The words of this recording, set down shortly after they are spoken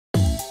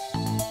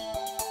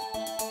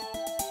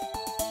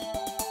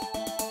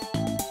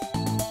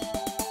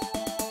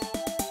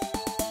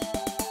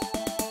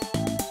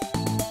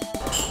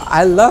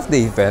I love the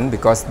event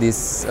because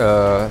these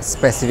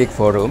specific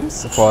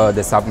forums for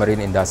the submarine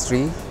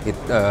industry, it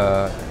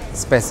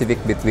specific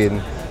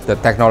between the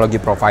technology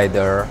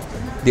provider,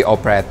 the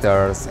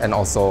operators, and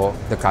also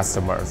the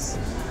customers.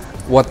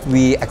 What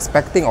we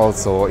expecting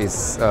also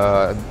is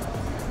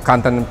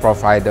content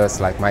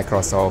providers like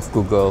Microsoft,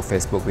 Google,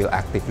 Facebook will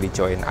actively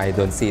join. I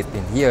don't see it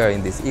in here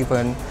in this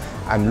event.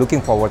 I'm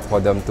looking forward for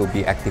them to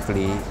be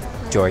actively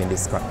join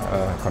this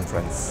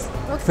conference.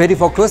 Very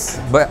focused,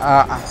 but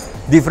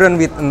different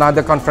with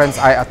another conference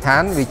I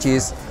attend, which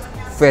is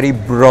very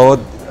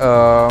broad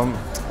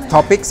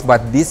topics,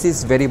 but this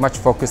is very much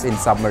focused in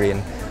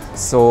submarine.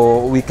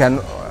 So we can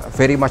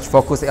very much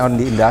focus on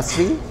the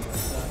industry.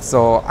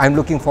 So I'm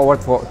looking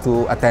forward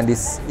to attend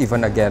this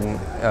event again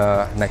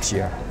next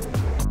year.